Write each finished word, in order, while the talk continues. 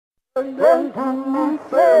Pictures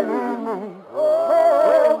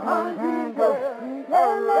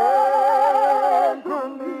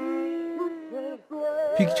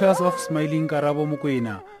of smiling Karabo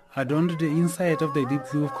Mokoena adorned the inside of the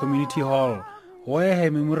Diepkloof Community Hall, where her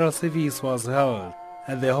memorial service was held.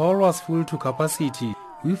 The hall was full to capacity,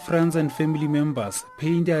 with friends and family members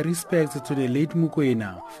paying their respects to the late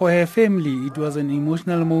Mokoena. For her family, it was an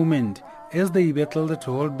emotional moment as they battled to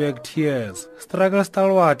hold back tears. Struggle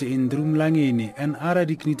stalwart in Drumlangeni and other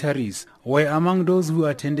dignitaries were among those who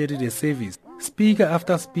attended the service. Speaker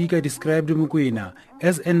after speaker described Mokoena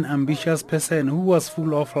as an ambitious person who was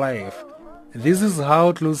full of life. This is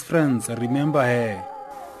how close friends remember her.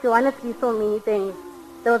 She wanted to be so many things.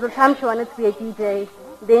 There was a time she wanted to be a DJ,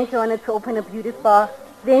 then she wanted to open a beauty spa,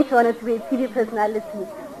 then she wanted to be a TV personality.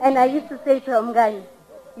 And I used to say to her, Mngani,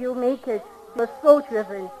 you'll make it. You're so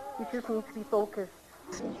driven. You just need to be focused.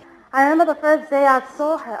 I remember the first day I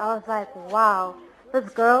saw her, I was like, wow, this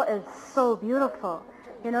girl is so beautiful.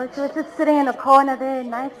 You know, she was just sitting in a corner there,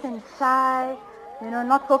 nice and shy, you know,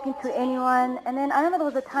 not talking to anyone. And then I remember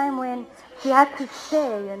there was a time when she had to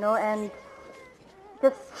share, you know, and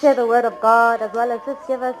just share the word of God, as well as just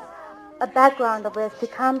give us a background of where she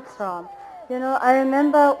comes from. You know, I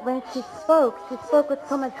remember when she spoke with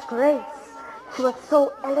so much grace. She was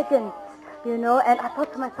so elegant, you know, and I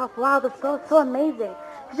thought to myself, wow, this girl is so amazing.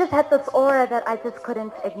 She just had this aura that I just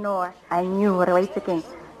couldn't ignore. I knew right away thinking,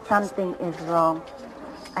 something is wrong.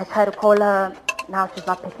 I tried to call her, now she's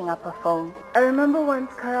not picking up her phone. I remember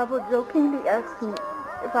once Karabo jokingly asked me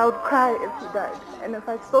if I would cry if she died, and if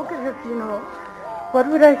I spoke at her funeral, what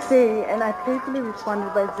would I say? And I playfully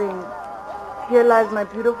responded by saying, here lies my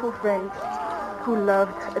beautiful friend who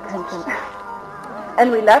loved attention. And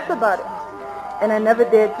we laughed about it. And I never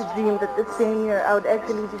dared to dream that the same year I would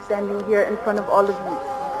actually be standing here in front of all of you.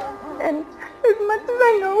 And as much as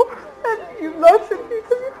I know that you've lost it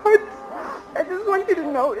because it hurts, I just want you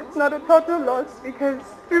to know it's not a total loss, because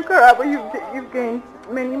through Karabo you've gained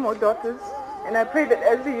many more daughters. And I pray that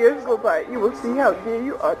as the years go by, you will see how dear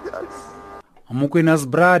you are to us. Mokwena's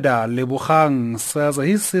brother, Lebogang, says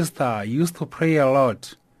his sister used to pray a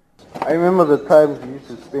lot. I remember the times we used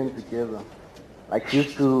to spend together. Like, she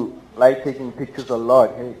used to like taking pictures a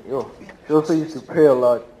lot. Hey, yo. She also used to pray a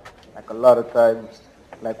lot, like a lot of times.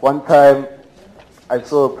 Like one time, I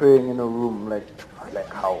saw her praying in a room, like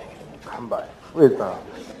how? Come by. Where's her?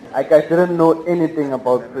 Like, I didn't know anything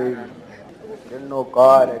about praying. I didn't know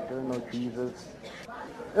God, I didn't know Jesus.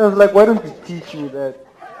 I was like, why don't you teach me that?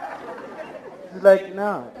 She's like,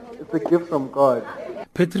 nah, it's a gift from God.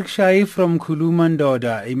 Patrick Shai from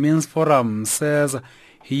Kulumandoda, a men's forum, says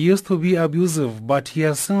he used to be abusive, but he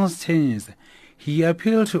has since changed. He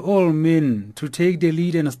appealed to all men to take the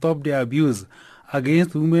lead and stop the abuse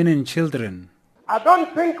against women and children. I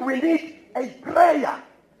don't think we need a prayer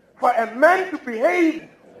for a man to behave,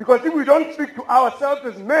 because if we don't speak to ourselves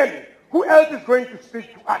as men, who else is going to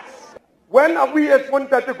speak to us? When are we as one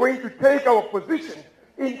that are going to take our position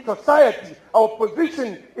in society, our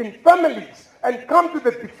position in families, and come to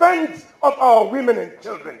the defense of our women and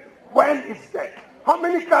children? When is that? How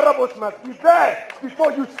many Karabos must be there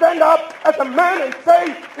before you stand up as a man and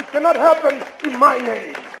say, it cannot happen in my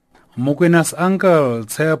name? Mokwena's uncle,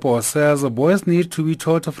 Tsepo, says boys need to be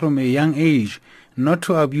taught from a young age not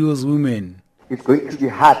to abuse women. It's going to be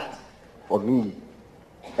hard for me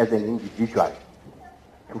as an individual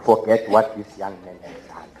to forget what this young man has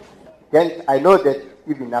done. Then I know that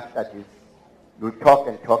even after this, you'll talk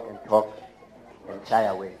and talk and talk and shy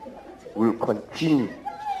away. We'll continue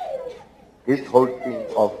this whole thing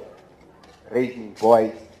of raising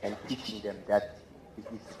boys and teaching them that it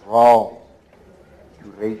is wrong to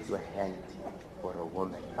raise your hand for a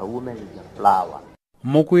woman. A woman is a flower.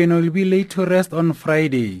 Mokoena will be laid to rest on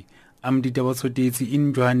Friday. I'm Ditabatsotezi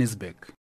in Johannesburg.